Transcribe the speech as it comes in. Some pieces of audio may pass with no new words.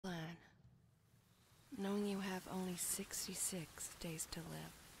have only 66 days to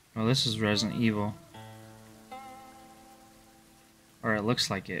live. Well, this is Resident Evil. Or it looks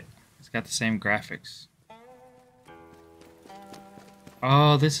like it. It's got the same graphics.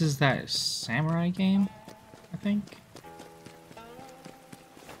 Oh, this is that samurai game, I think.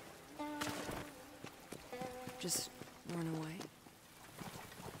 Just run away.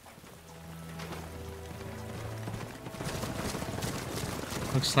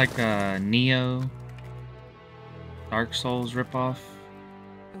 Looks like a Neo Dark Souls ripoff.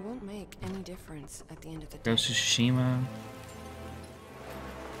 It won't make any difference at the end of the day. Ghost of Tsushima.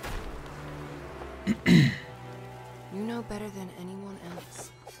 You know better than anyone else.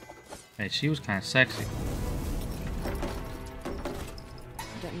 Hey, she was kind of sexy.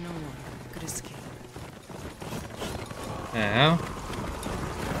 That no one could escape. The hell?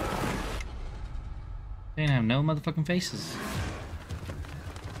 They didn't have no motherfucking faces.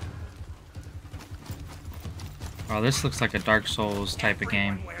 Oh, this looks like a Dark Souls type of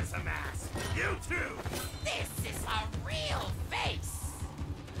game. Wears a mask. You too. This is a real face.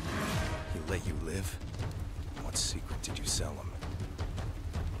 He let you live? What secret did you sell him?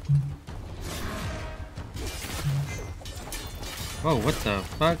 Whoa, what the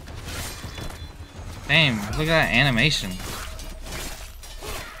fuck? Damn, look at that animation.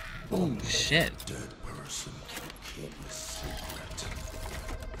 Oh shit. Dead person keep a secret.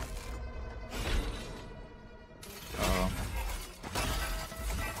 Uh-oh.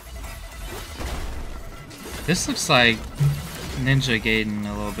 This looks like Ninja Gaiden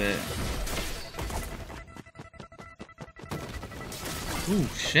a little bit. Ooh,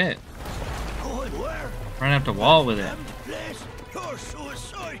 shit. Run up the wall with it.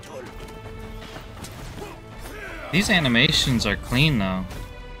 These animations are clean though.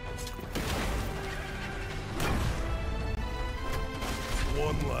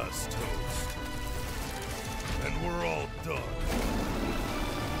 One last toast, and we're all done.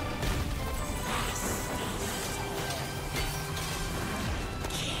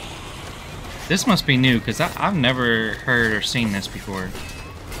 This must be new because I've never heard or seen this before.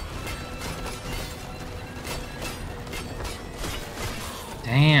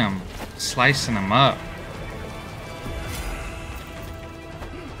 Damn, slicing them up.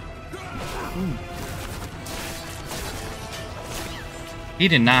 Ooh. He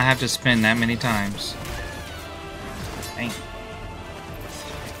did not have to spin that many times. Dang.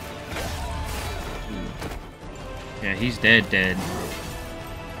 Yeah, he's dead.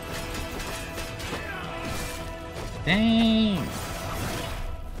 Dang.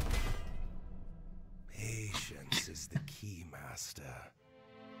 Patience is the key, Master.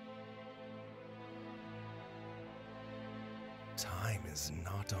 Time is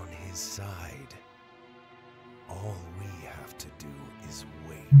not on his side. All we have to do is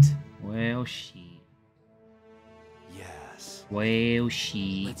wait. Well, shit. Yes. Well,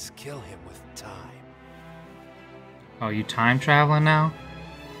 shit. Let's kill him with time. Oh, you time traveling now?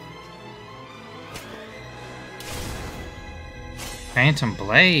 Phantom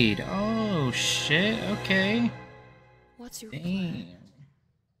Blade. Oh, shit. Okay. What's your Damn. plan?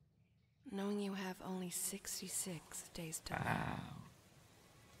 Knowing you have only 66 days to live. Wow.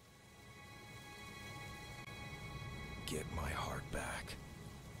 Get my heart back.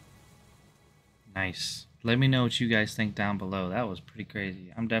 Nice. Let me know what you guys think down below. That was pretty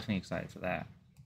crazy. I'm definitely excited for that.